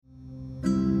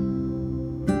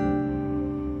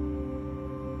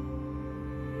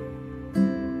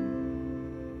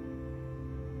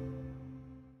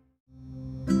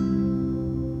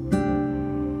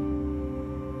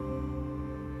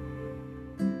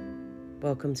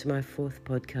Welcome to my fourth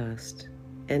podcast.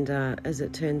 And as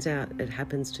it turns out, it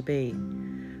happens to be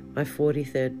my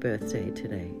 43rd birthday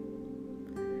today.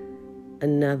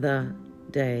 Another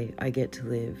day I get to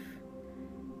live.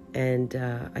 And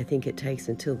I think it takes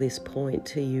until this point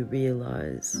till you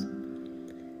realize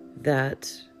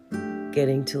that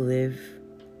getting to live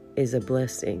is a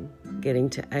blessing. Getting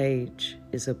to age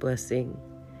is a blessing.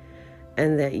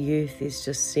 And that youth is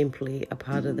just simply a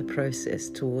part of the process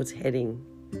towards heading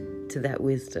to that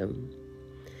wisdom.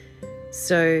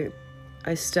 So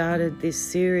I started this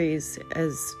series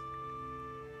as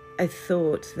I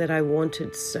thought that I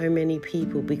wanted so many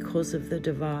people, because of the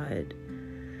divide,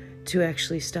 to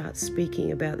actually start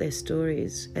speaking about their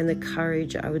stories and the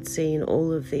courage I would see in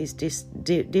all of these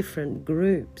different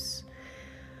groups,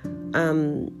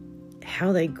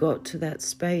 how they got to that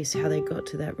space, how they got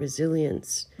to that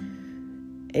resilience,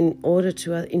 in order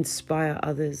to inspire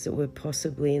others that were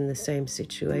possibly in the same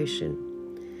situation.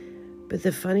 But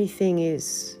the funny thing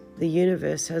is, the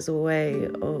universe has a way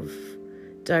of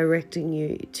directing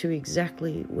you to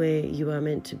exactly where you are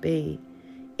meant to be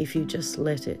if you just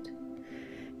let it.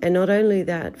 And not only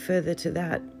that, further to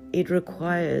that, it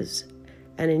requires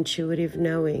an intuitive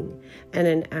knowing and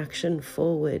an action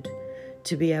forward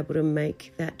to be able to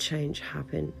make that change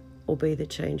happen or be the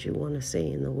change you want to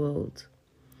see in the world.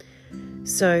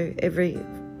 So every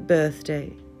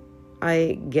birthday,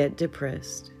 I get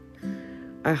depressed.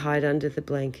 I hide under the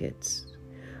blankets.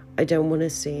 I don't want to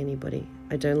see anybody.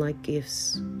 I don't like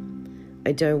gifts.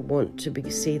 I don't want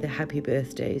to see the happy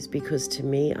birthdays, because to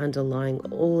me, underlying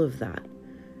all of that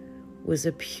was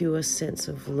a pure sense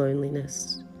of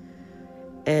loneliness.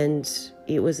 And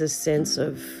it was a sense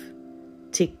of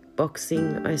tick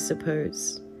boxing, I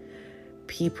suppose.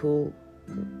 People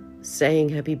saying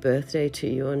happy birthday to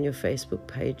you on your Facebook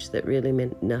page that really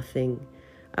meant nothing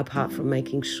apart from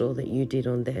making sure that you did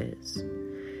on theirs.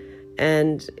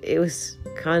 And it was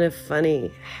kind of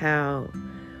funny how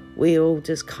we all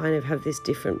just kind of have this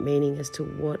different meaning as to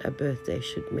what a birthday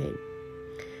should mean.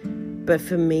 But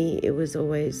for me, it was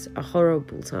always a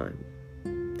horrible time,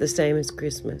 the same as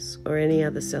Christmas or any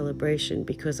other celebration,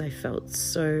 because I felt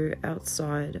so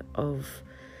outside of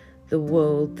the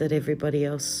world that everybody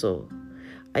else saw.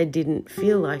 I didn't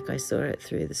feel like I saw it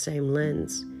through the same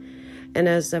lens. And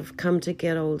as I've come to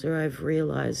get older, I've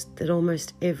realized that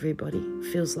almost everybody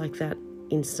feels like that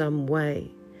in some way.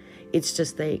 It's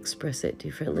just they express it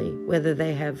differently, whether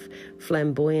they have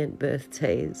flamboyant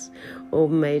birthdays or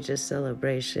major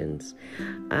celebrations,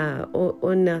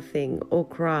 or nothing, or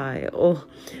cry, or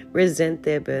resent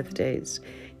their birthdays.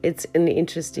 It's an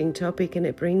interesting topic, and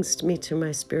it brings me to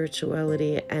my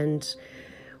spirituality and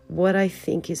what I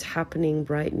think is happening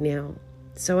right now.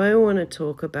 So I want to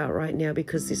talk about right now,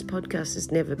 because this podcast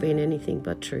has never been anything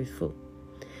but truthful.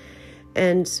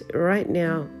 And right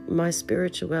now, my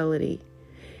spirituality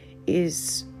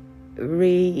is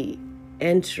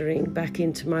re-entering back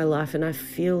into my life, and I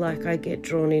feel like I get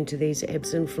drawn into these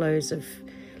ebbs and flows of,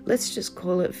 let's just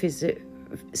call it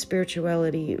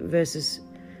spirituality versus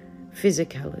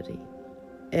physicality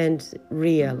and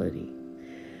reality.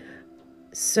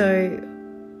 So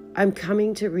I'm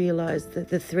coming to realize that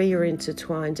the three are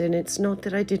intertwined, and it's not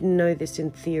that I didn't know this in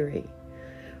theory,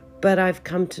 but I've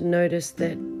come to notice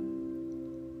that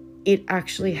it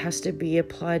actually has to be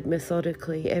applied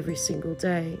methodically every single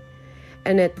day,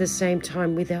 and at the same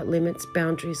time without limits,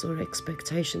 boundaries, or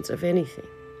expectations of anything.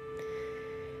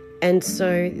 And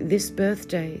so this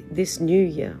birthday, this new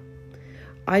year,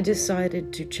 I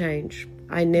decided to change.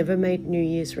 I never made New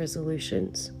Year's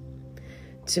resolutions.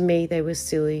 To me, they were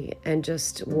silly, and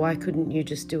just, why couldn't you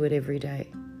just do it every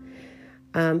day?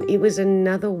 It was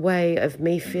another way of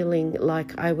me feeling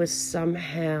like I was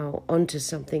somehow onto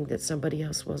something that somebody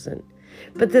else wasn't.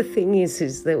 But the thing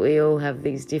is that we all have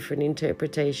these different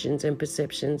interpretations and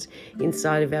perceptions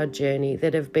inside of our journey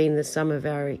that have been the sum of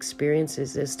our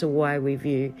experiences as to why we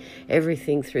view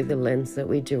everything through the lens that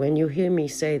we do. And you'll hear me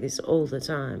say this all the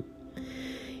time,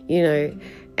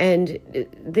 and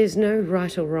there's no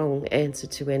right or wrong answer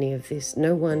to any of this.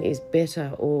 No one is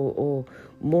better or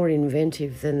more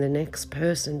inventive than the next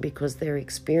person because their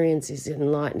experience is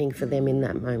enlightening for them in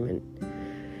that moment.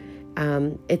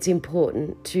 It's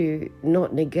important to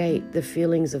not negate the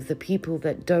feelings of the people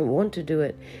that don't want to do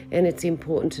it, and it's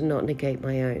important to not negate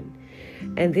my own.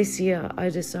 And this year I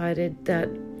decided that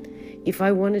if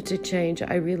I wanted to change,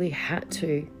 I really had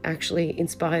to, actually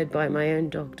inspired by my own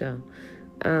doctor.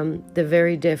 The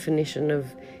very definition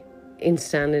of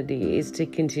insanity is to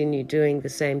continue doing the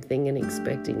same thing and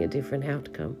expecting a different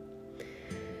outcome.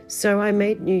 So I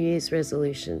made New Year's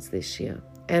resolutions this year,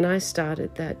 and I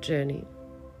started that journey.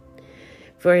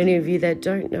 For any of you that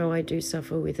don't know, I do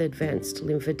suffer with advanced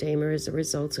lymphedema as a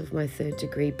result of my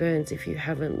 3rd-degree burns, if you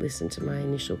haven't listened to my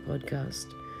initial podcast.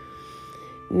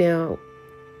 Now,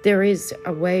 there is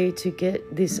a way to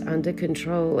get this under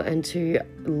control and to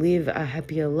live a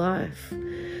happier life.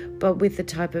 But with the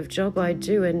type of job I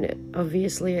do, and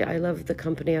obviously I love the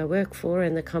company I work for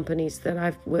and the companies that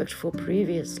I've worked for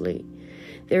previously,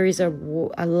 there is a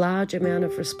large amount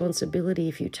of responsibility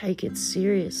if you take it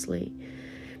seriously,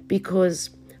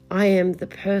 because I am the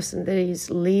person that is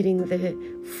leading the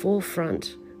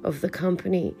forefront of the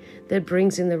company, that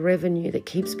brings in the revenue, that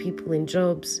keeps people in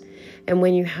jobs. And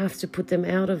when you have to put them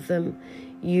out of them,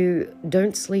 you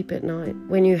don't sleep at night.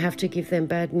 When you have to give them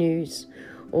bad news,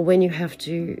 or when you have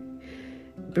to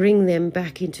bring them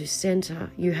back into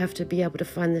center, you have to be able to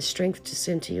find the strength to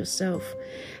center yourself.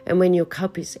 And when your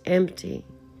cup is empty,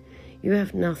 you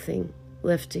have nothing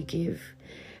left to give.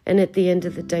 And at the end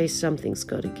of the day, something's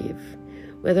got to give.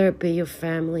 Whether it be your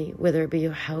family, whether it be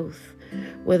your health,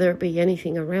 whether it be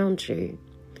anything around you,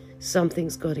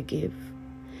 something's got to give.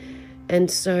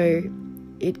 And so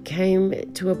it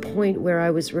came to a point where I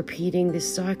was repeating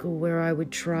this cycle where I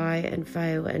would try and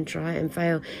fail and try and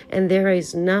fail. And there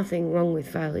is nothing wrong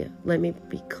with failure. Let me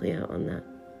be clear on that.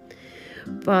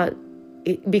 But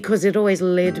because it always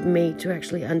led me to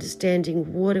actually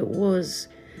understanding what it was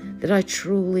that I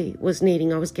truly was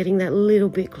needing. I was getting that little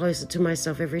bit closer to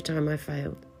myself every time I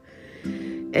failed.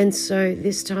 And so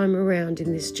this time around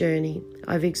in this journey,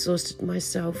 I've exhausted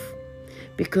myself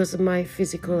because of my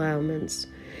physical ailments,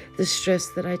 the stress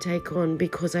that I take on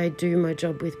because I do my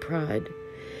job with pride,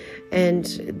 and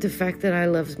the fact that I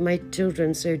love my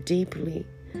children so deeply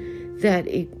that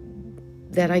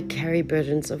I carry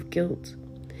burdens of guilt.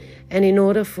 And in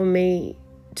order for me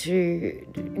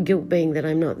to, guilt being that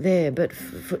I'm not there, but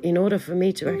in order for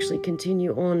me to actually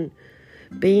continue on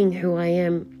being who I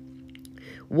am,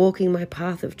 walking my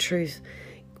path of truth,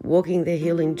 walking the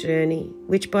healing journey,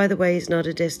 which, by the way, is not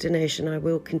a destination. I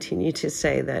will continue to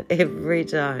say that every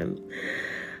time.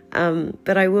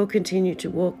 But I will continue to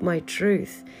walk my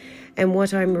truth. And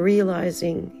what I'm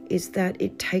realizing is that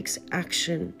it takes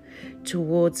action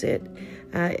towards it,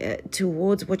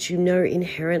 towards what you know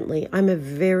inherently. I'm a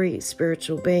very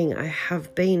spiritual being. I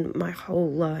have been my whole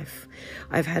life.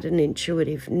 I've had an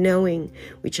intuitive knowing,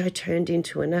 which I turned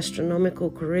into an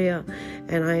astronomical career,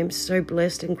 and I am so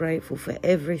blessed and grateful for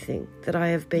everything that I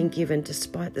have been given,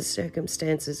 despite the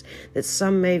circumstances that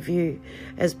some may view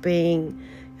as being,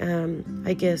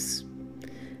 I guess,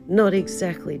 not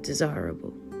exactly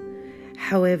desirable.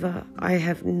 However, I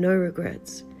have no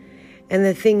regrets. And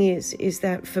the thing is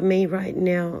that for me right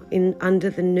now, under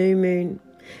the new moon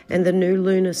and the new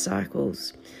lunar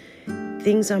cycles,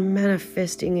 things are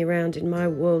manifesting around in my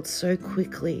world so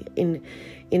quickly in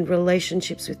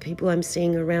relationships with people I'm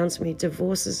seeing around me.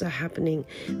 Divorces are happening.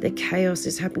 The chaos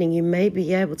is happening. You may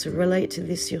be able to relate to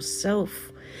this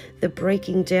yourself, the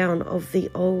breaking down of the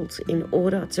old in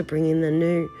order to bring in the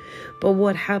new. But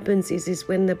what happens is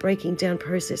when the breaking down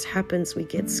process happens, we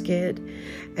get scared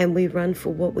and we run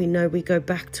for what we know. We go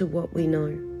back to what we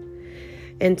know.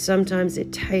 And sometimes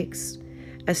it takes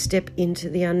a step into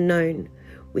the unknown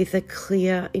with a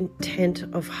clear intent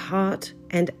of heart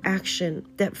and action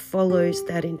that follows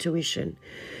that intuition.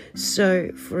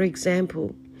 So, for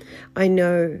example, I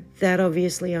know that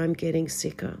obviously I'm getting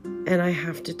sicker and I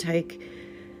have to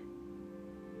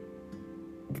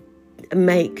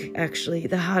make actually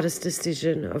the hardest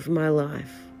decision of my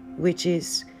life, which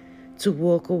is to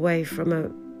walk away from a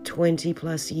 20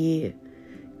 plus year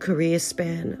career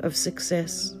span of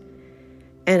success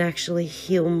and actually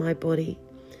heal my body.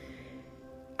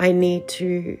 I need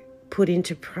to put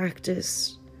into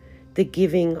practice the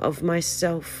giving of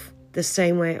myself the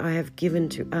same way I have given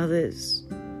to others.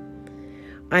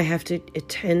 I have to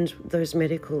attend those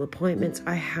medical appointments.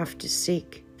 I have to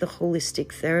seek the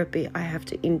holistic therapy. I have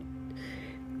to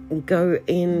go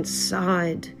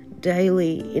inside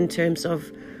daily in terms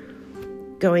of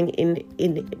going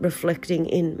in reflecting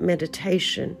in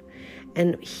meditation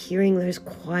and hearing those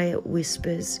quiet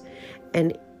whispers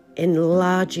and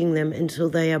enlarging them until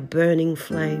they are burning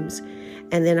flames,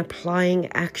 and then applying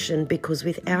action, because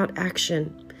without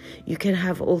action you can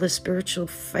have all the spiritual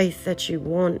faith that you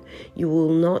want. You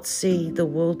will not see the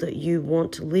world that you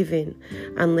want to live in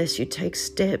unless you take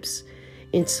steps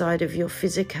inside of your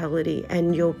physicality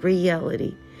and your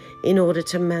reality in order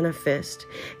to manifest.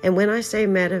 And when I say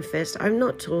manifest, I'm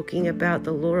not talking about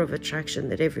the law of attraction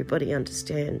that everybody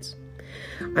understands.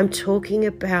 I'm talking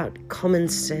about common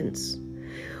sense.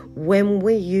 When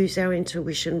we use our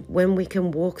intuition, when we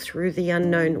can walk through the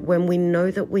unknown, when we know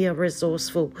that we are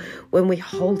resourceful, when we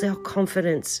hold our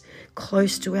confidence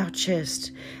close to our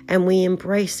chest and we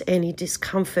embrace any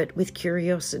discomfort with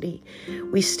curiosity,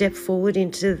 we step forward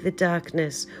into the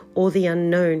darkness or the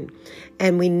unknown,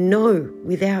 and we know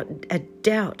without a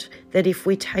doubt that if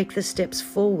we take the steps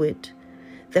forward,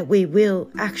 that we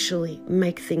will actually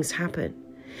make things happen.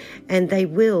 And they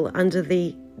will, under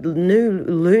the new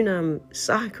lunar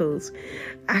cycles,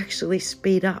 actually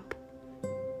speed up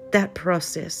that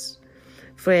process.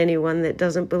 For anyone that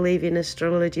doesn't believe in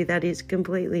astrology, that is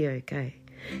completely okay.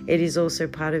 It is also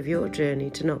part of your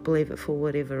journey to not believe it for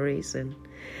whatever reason.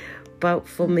 But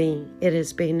for me, it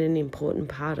has been an important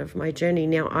part of my journey.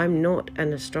 Now, I'm not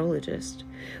an astrologist,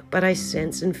 but I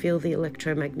sense and feel the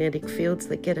electromagnetic fields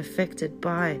that get affected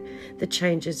by the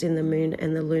changes in the moon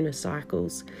and the lunar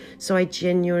cycles. So I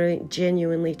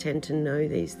genuinely tend to know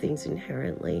these things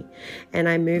inherently. And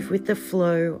I move with the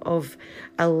flow of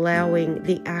allowing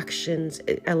the actions,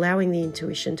 allowing the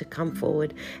intuition to come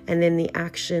forward, and then the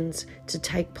actions to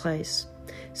take place.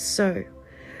 So,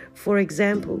 for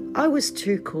example, I was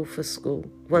too cool for school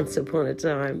once upon a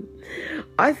time.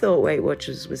 I thought Weight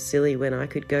Watchers was silly when I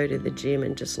could go to the gym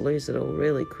and just lose it all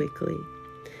really quickly.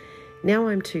 Now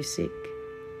I'm too sick.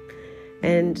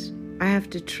 And I have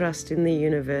to trust in the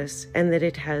universe and that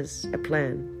it has a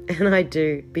plan. And I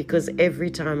do, because every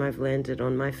time I've landed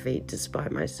on my feet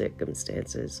despite my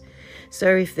circumstances.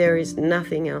 So if there is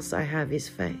nothing else I have is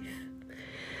faith.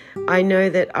 I know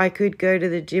that I could go to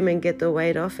the gym and get the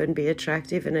weight off and be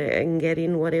attractive and get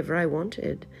in whatever I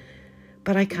wanted.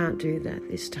 But I can't do that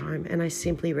this time, and I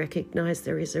simply recognize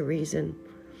there is a reason.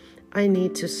 I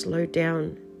need to slow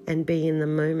down and be in the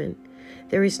moment.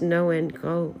 There is no end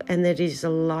goal, and that is a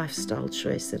lifestyle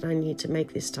choice that I need to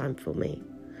make this time for me.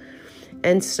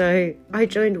 And so I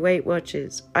joined Weight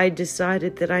Watchers. I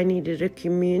decided that I needed a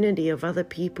community of other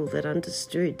people that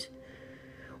understood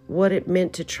what it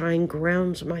meant to try and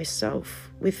ground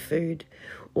myself with food,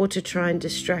 or to try and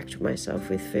distract myself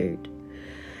with food.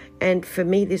 And for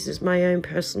me, this is my own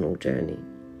personal journey.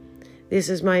 This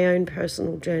is my own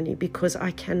personal journey because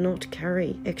I cannot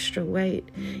carry extra weight,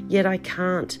 yet I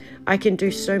can't. I can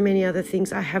do so many other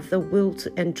things. I have the will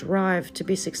and drive to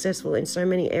be successful in so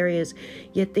many areas,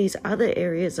 yet these other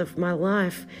areas of my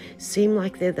life seem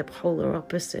like they're the polar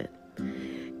opposite.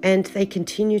 And they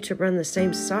continue to run the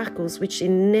same cycles, which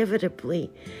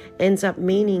inevitably ends up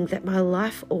meaning that my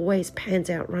life always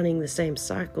pans out running the same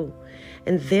cycle.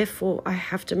 And therefore, I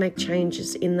have to make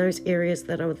changes in those areas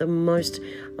that are the most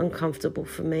uncomfortable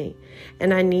for me.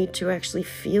 And I need to actually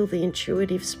feel the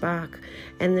intuitive spark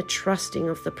and the trusting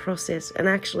of the process. And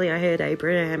actually, I heard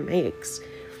Abraham Hicks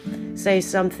say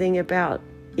something about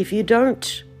if you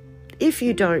don't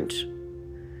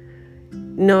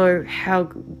know how,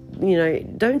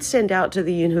 don't send out to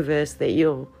the universe that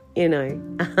you're,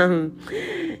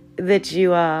 that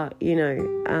you are,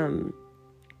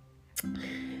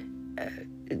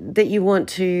 that you want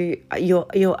to,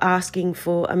 you're asking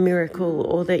for a miracle,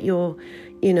 or that you're,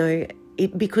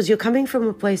 because you're coming from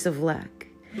a place of lack.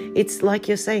 It's like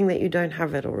you're saying that you don't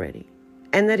have it already.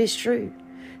 And that is true.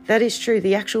 That is true.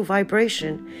 The actual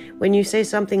vibration, when you say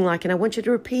something like, and I want you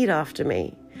to repeat after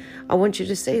me, I want you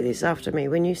to say this after me.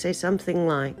 When you say something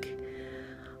like,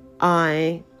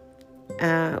 I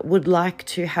would like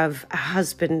to have a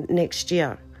husband next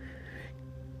year.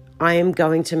 I am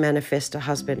going to manifest a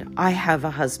husband. I have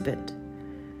a husband.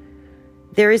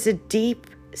 There is a deep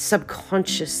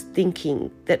subconscious thinking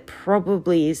that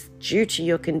probably is due to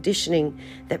your conditioning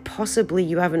that possibly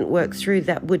you haven't worked through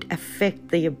that would affect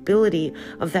the ability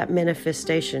of that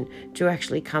manifestation to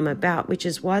actually come about, which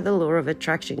is why the law of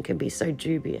attraction can be so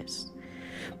dubious.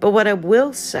 But what I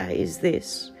will say is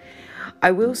this.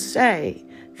 I will say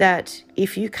that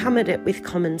if you come at it with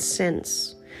common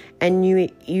sense and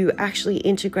you actually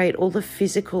integrate all the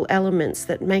physical elements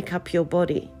that make up your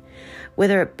body,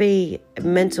 whether it be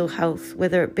mental health,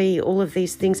 whether it be all of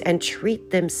these things, and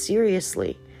treat them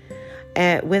seriously,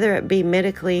 whether it be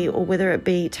medically or whether it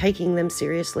be taking them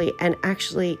seriously and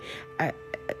actually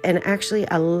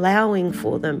allowing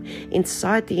for them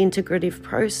inside the integrative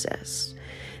process,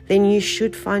 then you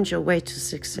should find your way to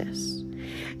success.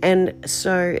 And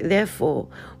so, therefore,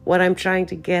 what I'm trying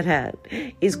to get at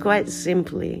is quite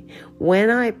simply, when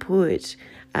I put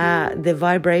the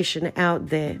vibration out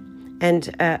there,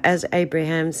 and as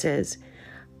Abraham says,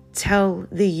 tell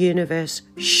the universe,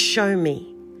 show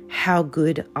me how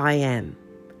good I am.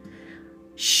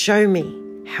 Show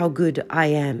me how good I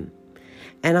am.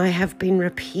 And I have been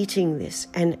repeating this,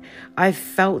 and I've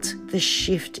felt the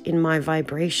shift in my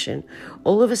vibration.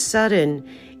 All of a sudden,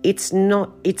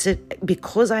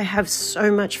 because I have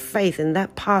so much faith, and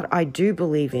that part I do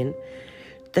believe in,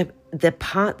 the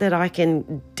part that I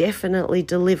can definitely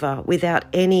deliver without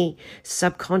any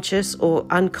subconscious or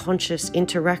unconscious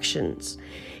interactions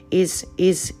is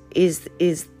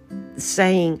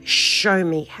saying, show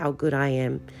me how good I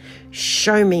am.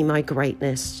 Show me my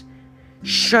greatness.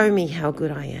 Show me how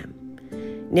good I am.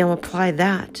 Now apply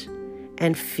that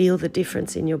and feel the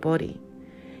difference in your body.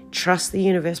 Trust the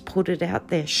universe, put it out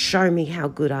there. Show me how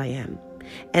good I am.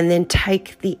 And then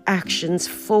take the actions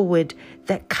forward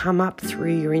that come up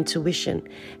through your intuition.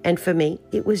 And for me,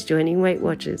 it was joining Weight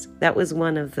Watchers. That was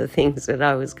one of the things that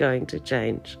I was going to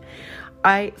change.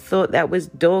 I thought that was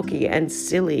dorky and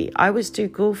silly. I was too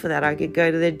cool for that. I could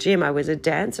go to the gym. I was a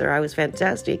dancer. I was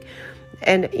fantastic.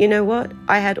 And you know what?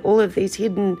 I had all of these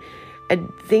hidden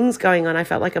things going on. I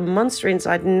felt like a monster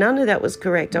inside. None of that was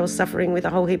correct. I was suffering with a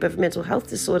whole heap of mental health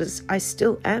disorders. I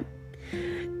still am.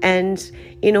 And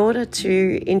in order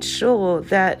to ensure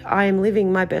that I am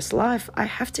living my best life, I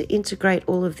have to integrate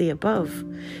all of the above.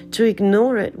 To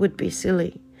ignore it would be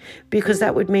silly, because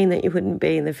that would mean that you wouldn't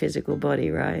be in the physical body,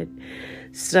 right?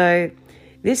 So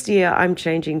this year I'm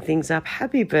changing things up.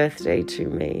 Happy birthday to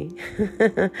me.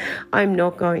 I'm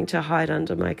not going to hide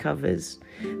under my covers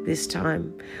this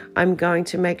time. I'm going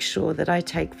to make sure that I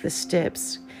take the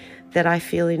steps that I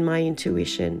feel in my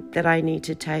intuition that I need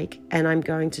to take, and I'm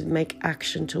going to make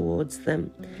action towards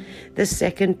them. The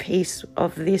second piece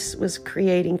of this was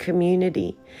creating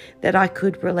community that I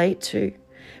could relate to,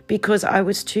 because I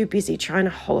was too busy trying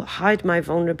to hide my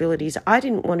vulnerabilities. I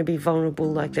didn't want to be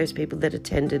vulnerable like those people that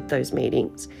attended those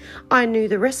meetings. I knew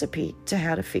the recipe to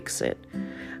how to fix it,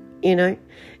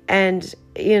 and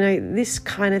this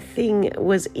kind of thing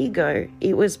was ego.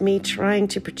 It was me trying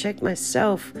to protect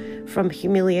myself from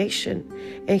humiliation.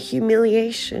 And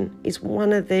humiliation is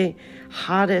one of the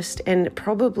hardest and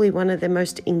probably one of the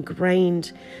most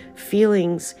ingrained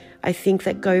feelings, I think,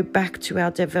 that go back to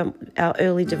our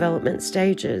early development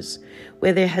stages,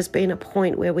 where there has been a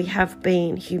point where we have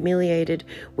been humiliated,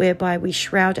 whereby we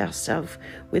shroud ourselves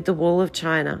with the wall of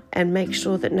China and make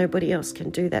sure that nobody else can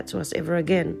do that to us ever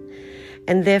again.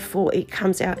 And therefore it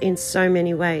comes out in so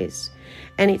many ways,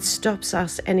 and it stops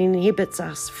us and inhibits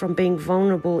us from being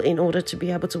vulnerable in order to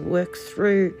be able to work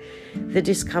through the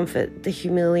discomfort, the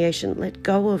humiliation, let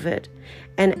go of it,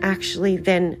 and actually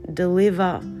then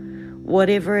deliver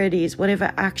whatever it is,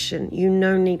 whatever action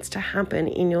needs to happen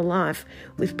in your life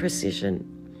with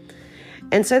precision.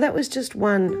 And so that was just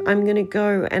one. I'm going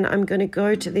to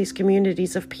go to these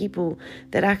communities of people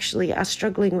that actually are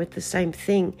struggling with the same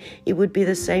thing. It would be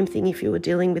the same thing if you were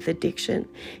dealing with addiction,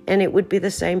 and it would be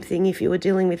the same thing if you were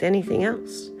dealing with anything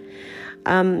else.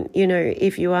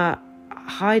 If you are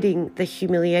hiding the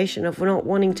humiliation of not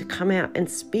wanting to come out and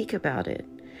speak about it,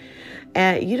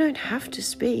 you don't have to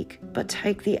speak, but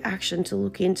take the action to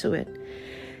look into it.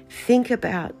 Think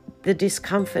about the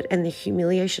discomfort and the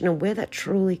humiliation and where that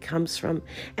truly comes from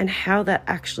and how that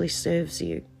actually serves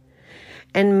you.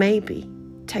 And maybe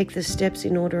take the steps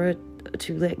in order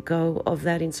to let go of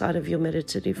that inside of your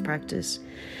meditative practice.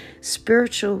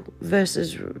 Spiritualism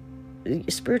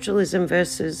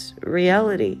versus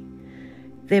reality,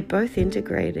 they're both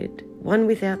integrated. One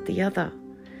without the other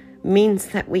means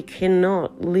that we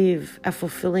cannot live a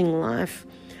fulfilling life.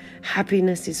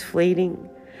 Happiness is fleeting,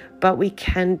 but we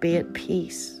can be at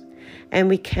peace. And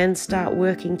we can start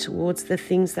working towards the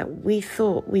things that we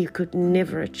thought we could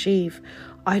never achieve.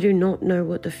 I do not know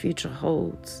what the future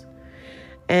holds.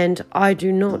 And I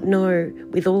do not know,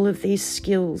 with all of these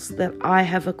skills that I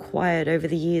have acquired over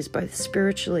the years, both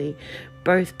spiritually,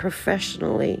 both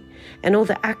professionally, and all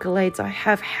the accolades I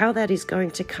have, how that is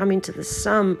going to come into the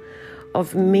sum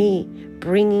of me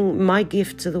bringing my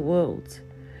gift to the world.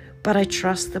 But I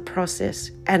trust the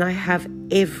process, and I have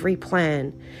every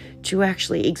plan to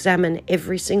actually examine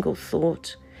every single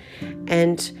thought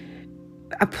and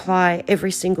apply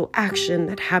every single action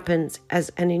that happens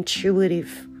as an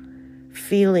intuitive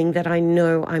feeling that I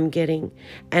know I'm getting.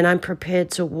 And I'm prepared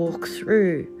to walk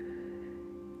through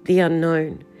the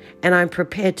unknown, and I'm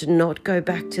prepared to not go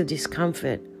back to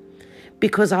discomfort,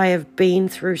 because I have been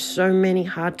through so many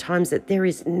hard times that there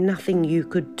is nothing you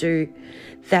could do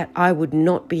that I would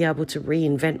not be able to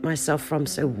reinvent myself from.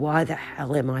 So why the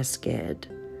hell am I scared?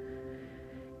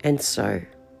 And so,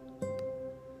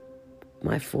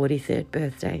 my 43rd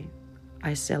birthday,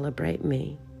 I celebrate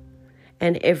me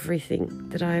and everything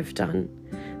that I have done,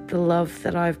 the love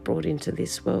that I've brought into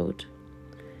this world,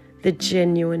 the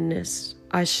genuineness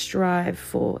I strive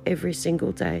for every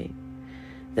single day,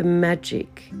 the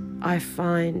magic I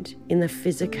find in the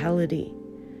physicality.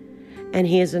 And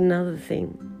here's another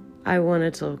thing I want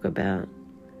to talk about.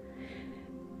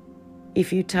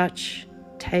 If you touch,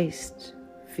 taste,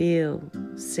 feel,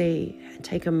 see, and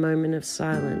take a moment of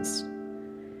silence,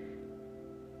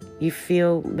 you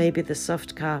feel maybe the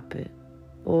soft carpet,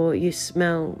 or you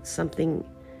smell something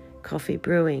coffee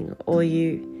brewing, or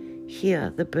you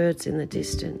hear the birds in the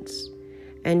distance,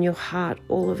 and your heart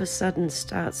all of a sudden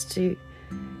starts to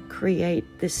create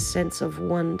this sense of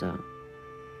wonder.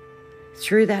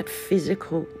 Through that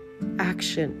physical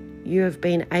action, you have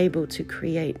been able to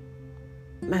create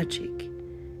magic,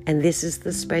 and this is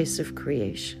the space of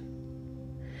creation.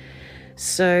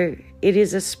 So it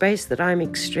is a space that I'm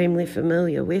extremely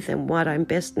familiar with and what I'm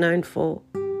best known for.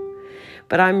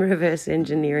 But I'm reverse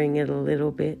engineering it a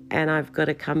little bit, and I've got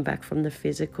to come back from the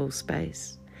physical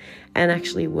space and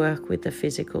actually work with the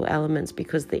physical elements,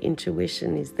 because the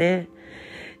intuition is there.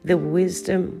 The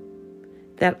wisdom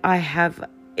that I have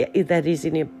that is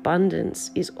in abundance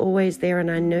is always there,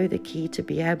 and I know the key to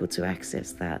be able to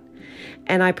access that.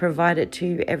 And I provide it to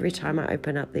you every time I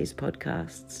open up these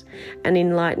podcasts. An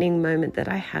enlightening moment that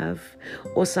I have,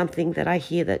 or something that I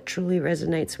hear that truly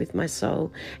resonates with my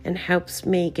soul and helps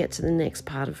me get to the next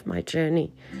part of my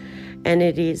journey. And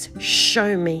it is,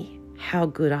 show me how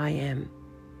good I am.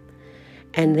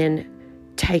 And then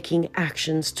taking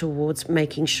actions towards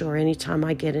making sure anytime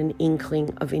I get an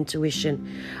inkling of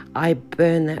intuition, I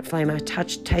burn that flame. I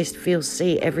touch, taste, feel,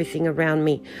 see everything around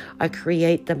me. I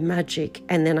create the magic,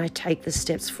 and then I take the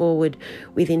steps forward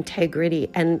with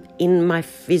integrity, and in my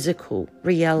physical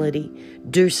reality,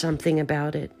 do something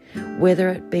about it. Whether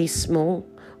it be small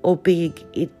or big,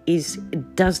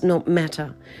 it does not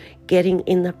matter. Getting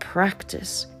in the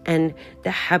practice and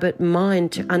the habit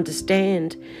mind to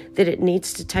understand that it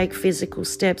needs to take physical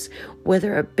steps,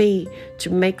 whether it be to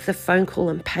make the phone call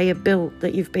and pay a bill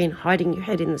that you've been hiding your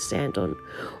head in the sand on,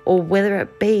 or whether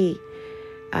it be,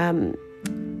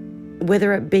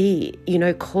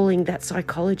 calling that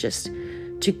psychologist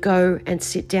to go and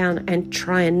sit down and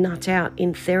try and nut out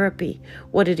in therapy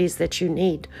what it is that you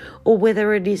need, or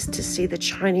whether it is to see the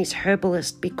Chinese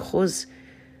herbalist because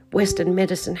Western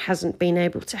medicine hasn't been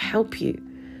able to help you,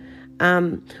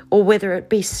 or whether it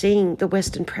be seeing the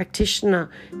Western practitioner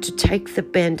to take the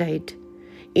Band-Aid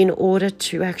in order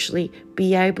to actually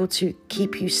be able to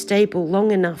keep you stable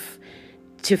long enough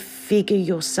to figure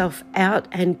yourself out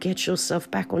and get yourself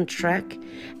back on track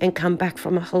and come back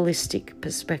from a holistic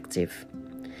perspective.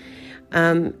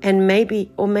 And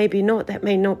maybe or maybe not, that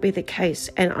may not be the case.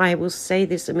 And I will say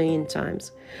this a million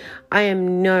times. I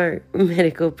am no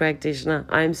medical practitioner.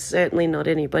 I am certainly not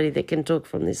anybody that can talk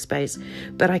from this space,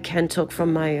 but I can talk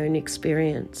from my own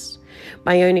experience.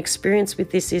 My own experience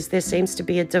with this is there seems to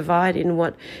be a divide in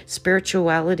what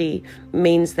spirituality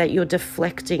means, that you're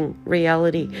deflecting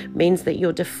reality, means that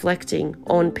you're deflecting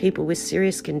on people with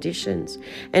serious conditions.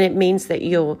 And it means that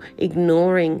you're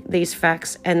ignoring these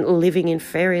facts and living in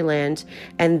fairyland,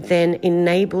 and then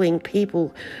enabling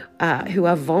people who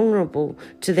are vulnerable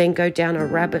to then go down a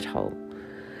rabbit hole.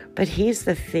 But here's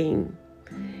the thing,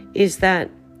 is that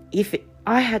if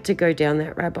I had to go down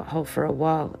that rabbit hole for a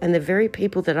while, and the very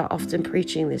people that are often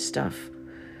preaching this stuff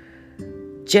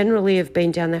generally have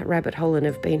been down that rabbit hole and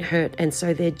have been hurt, and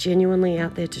so they're genuinely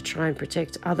out there to try and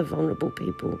protect other vulnerable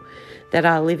people that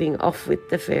are living off with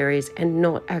the fairies and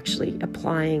not actually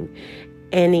applying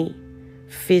any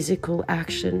physical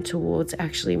action towards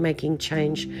actually making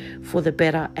change for the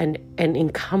better and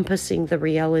encompassing the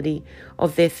reality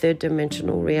of their third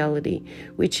dimensional reality,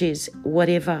 which is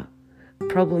whatever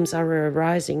problems are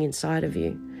arising inside of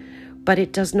you. But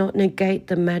it does not negate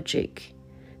the magic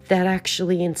that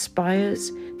actually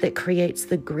inspires, that creates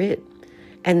the grit,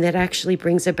 and that actually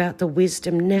brings about the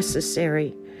wisdom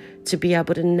necessary to be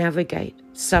able to navigate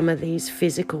some of these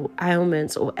physical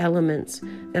ailments or elements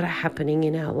that are happening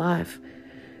in our life.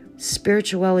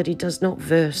 Spirituality does not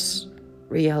verse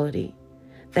reality.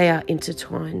 They are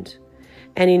intertwined.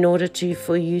 And in order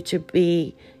for you to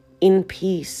be in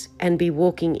peace and be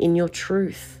walking in your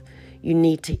truth, you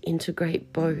need to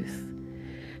integrate both.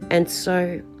 And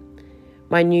so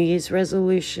my New Year's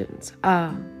resolutions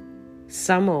are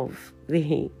some of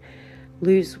the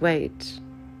lose weight,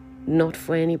 not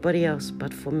for anybody else,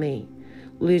 but for me.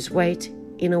 Lose weight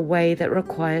in a way that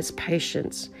requires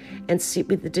patience, and sit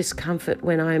with the discomfort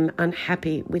when I'm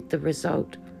unhappy with the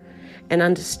result, and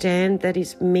understand that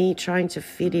is me trying to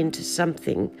fit into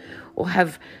something or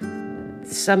have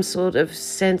some sort of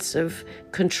sense of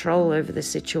control over the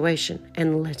situation,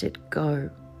 and let it go.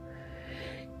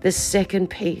 The second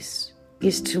piece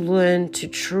is to learn to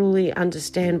truly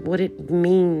understand what it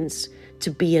means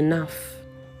to be enough.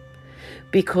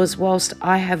 Because whilst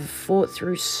I have fought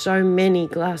through so many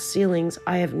glass ceilings,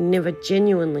 I have never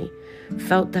genuinely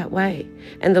felt that way.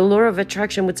 And the law of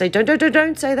attraction would say, don't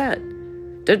say that.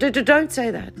 Don't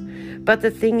say that. But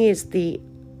the thing is, the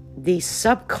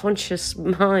subconscious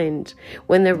mind,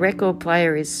 when the record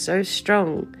player is so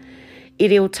strong,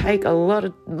 it'll take a lot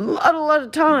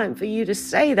of time for you to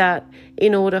say that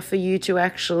in order for you to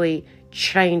actually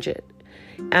change it,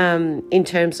 in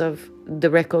terms of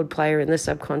the record player in the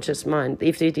subconscious mind.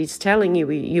 If it is telling you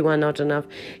you are not enough,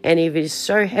 and if it is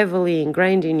so heavily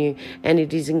ingrained in you, and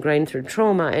it is ingrained through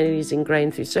trauma, and it is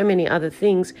ingrained through so many other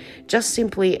things, just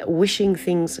simply wishing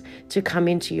things to come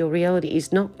into your reality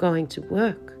is not going to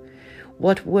work.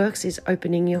 What works is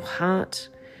opening your heart.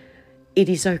 It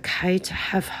is okay to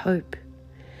have hope.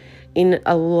 In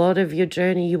a lot of your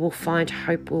journey, you will find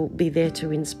hope will be there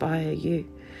to inspire you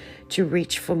to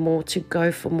reach for more, to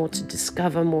go for more, to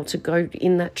discover more, to go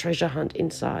in that treasure hunt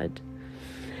inside.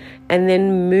 And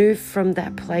then move from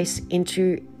that place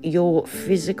into your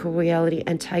physical reality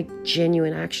and take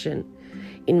genuine action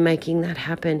in making that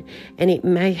happen. And it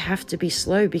may have to be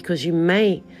slow, because you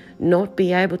may not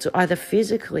be able to either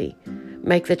physically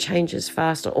make the changes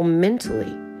faster or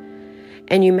mentally.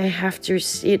 And you may have to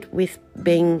sit with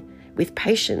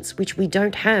patience, which we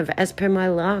don't have, as per my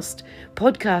last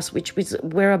podcast, which was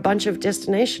we're a bunch of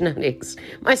destination addicts,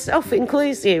 myself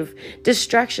inclusive.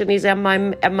 Distraction is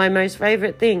my most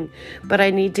favorite thing, but I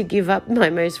need to give up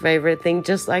my most favorite thing,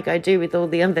 just like I do with all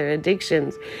the other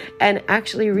addictions, and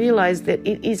actually realize that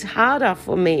it is harder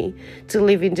for me to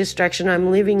live in distraction.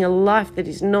 I'm living a life that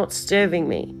is not serving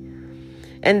me.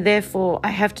 And therefore, I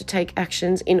have to take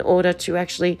actions in order to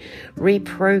actually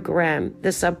reprogram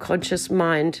the subconscious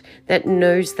mind that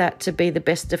knows that to be the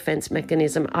best defense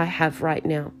mechanism I have right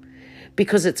now,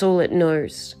 because it's all it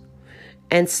knows.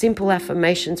 And simple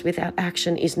affirmations without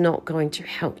action is not going to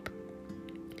help.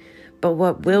 But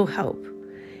what will help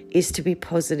is to be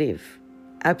positive,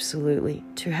 absolutely.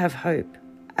 To have hope,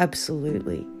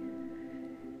 absolutely.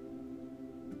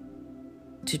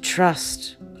 To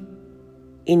trust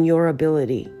in your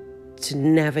ability to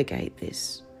navigate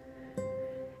this.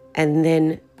 And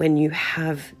then when you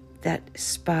have that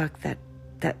spark, that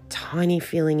tiny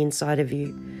feeling inside of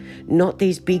you, not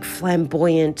these big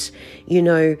flamboyant,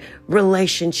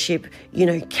 relationship,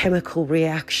 chemical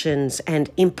reactions and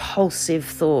impulsive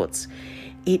thoughts,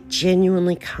 it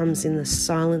genuinely comes in the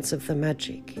silence of the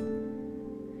magic.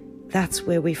 That's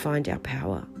where we find our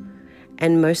power.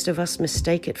 And most of us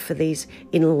mistake it for these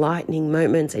enlightening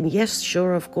moments. And yes,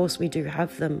 sure, of course, we do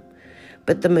have them.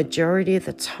 But the majority of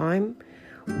the time,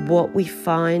 what we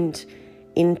find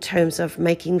in terms of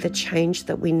making the change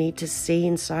that we need to see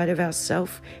inside of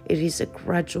ourselves, it is a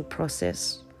gradual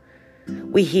process.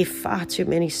 We hear far too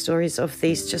many stories of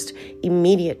these just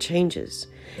immediate changes.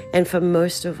 And for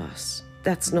most of us,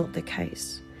 that's not the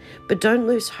case. But don't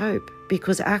lose hope,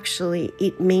 because actually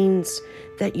it means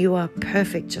that you are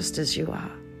perfect just as you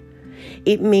are.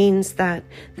 It means that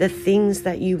the things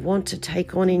that you want to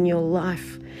take on in your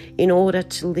life in order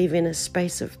to live in a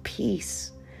space of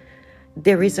peace,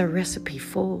 there is a recipe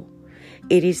for.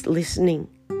 It is listening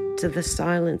to the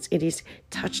silence. It is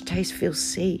touch, taste, feel,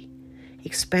 see.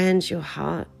 Expand your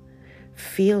heart.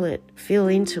 Feel it. Feel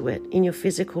into it in your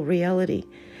physical reality.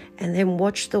 And then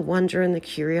watch the wonder and the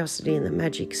curiosity and the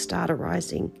magic start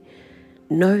arising.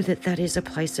 Know that that is a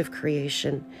place of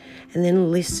creation. And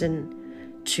then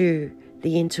listen to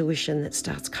the intuition that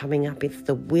starts coming up with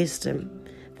the wisdom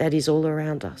that is all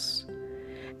around us.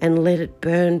 And let it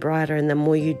burn brighter. And the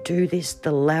more you do this,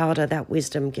 the louder that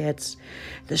wisdom gets,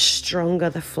 the stronger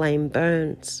the flame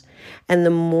burns. And the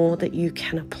more that you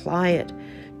can apply it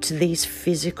to these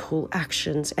physical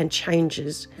actions and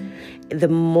changes, the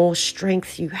more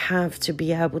strength you have to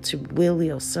be able to will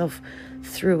yourself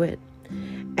through it.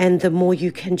 And the more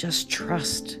you can just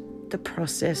trust the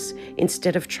process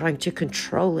instead of trying to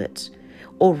control it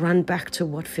or run back to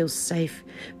what feels safe,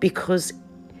 because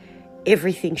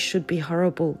everything should be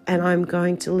horrible. And I'm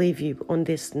going to leave you on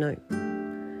this note.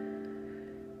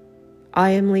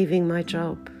 I am leaving my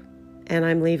job, and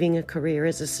I'm leaving a career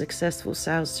as a successful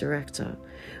sales director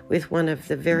with one of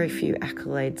the very few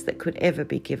accolades that could ever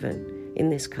be given in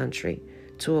this country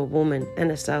to a woman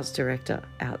and a sales director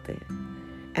out there.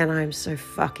 And I'm so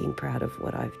fucking proud of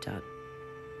what I've done.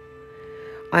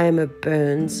 I am a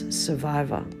burns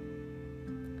survivor.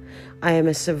 I am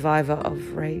a survivor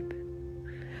of rape.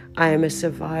 I am a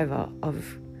survivor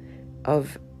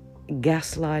of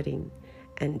gaslighting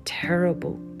and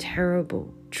terrible,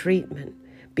 terrible treatment,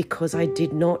 because I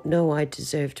did not know I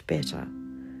deserved better.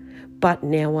 But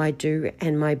now I do,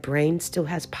 and my brain still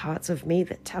has parts of me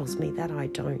that tells me that I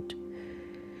don't.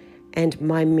 And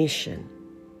my mission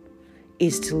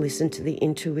is to listen to the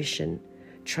intuition,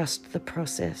 trust the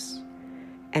process,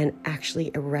 and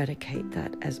actually eradicate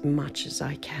that as much as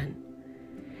I can.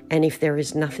 And if there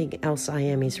is nothing else I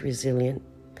am is resilient.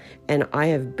 And I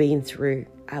have been through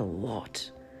a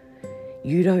lot.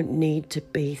 You don't need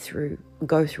to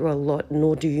go through a lot,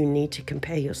 nor do you need to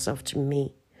compare yourself to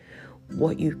me.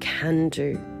 What you can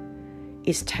do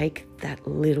is take that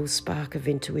little spark of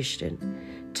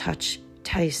intuition, touch,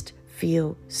 taste,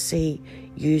 feel, see,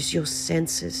 use your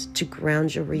senses to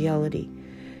ground your reality.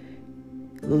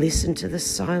 Listen to the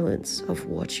silence of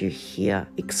what you hear.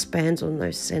 Expand on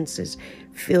those senses.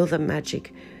 Feel the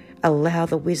magic. Allow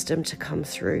the wisdom to come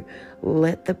through.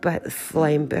 Let the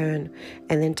flame burn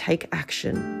and then take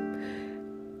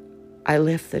action. I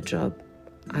left the job.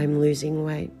 I'm losing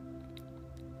weight.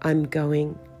 I'm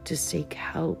going to seek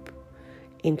help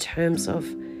in terms of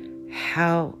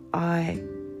how I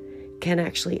can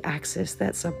actually access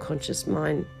that subconscious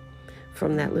mind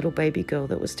from that little baby girl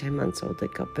that was 10 months old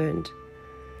that got burned,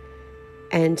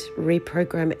 and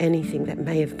reprogram anything that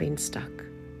may have been stuck.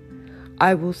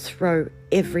 I will throw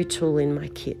every tool in my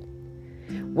kit,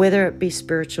 whether it be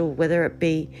spiritual, whether it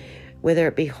be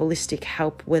holistic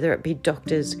help, whether it be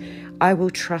doctors. I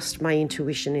will trust my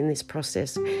intuition in this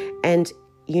process. And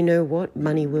you know what?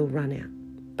 Money will run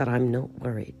out, but I'm not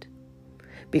worried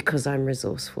because I'm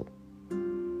resourceful.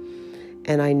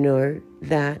 And I know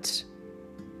that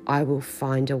I will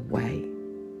find a way,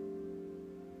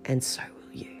 and so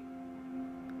will you.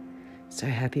 So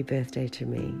happy birthday to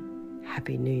me.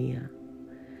 Happy New Year.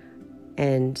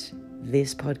 And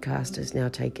this podcast has now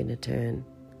taken a turn,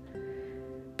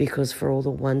 because for all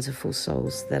the wonderful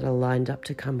souls that are lined up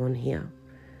to come on here,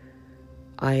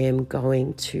 I am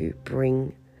going to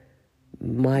bring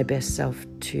my best self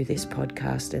to this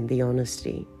podcast, and the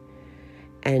honesty,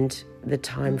 and the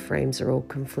time frames are all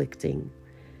conflicting,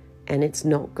 and it's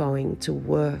not going to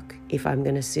work if I'm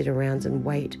going to sit around and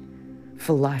wait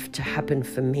for life to happen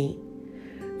for me,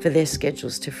 for their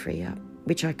schedules to free up,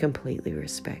 which I completely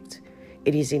respect.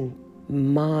 It is in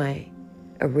my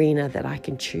arena that I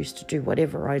can choose to do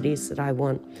whatever it is that I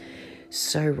want.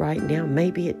 So right now,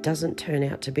 maybe it doesn't turn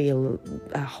out to be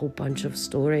a whole bunch of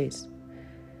stories.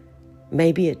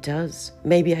 Maybe it does.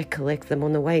 Maybe I collect them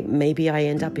on the way. Maybe I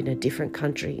end up in a different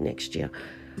country next year.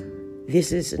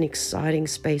 This is an exciting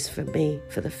space for me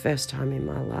for the first time in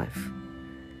my life.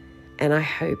 And I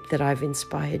hope that I've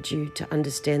inspired you to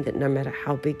understand that no matter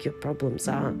how big your problems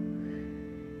are,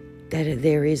 that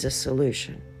there is a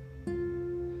solution.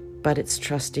 But it's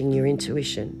trusting your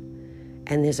intuition.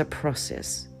 And there's a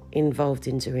process involved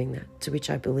in doing that, to which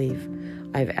I believe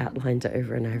I've outlined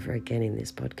over and over again in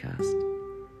this podcast.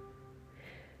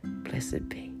 Blessed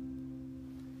be.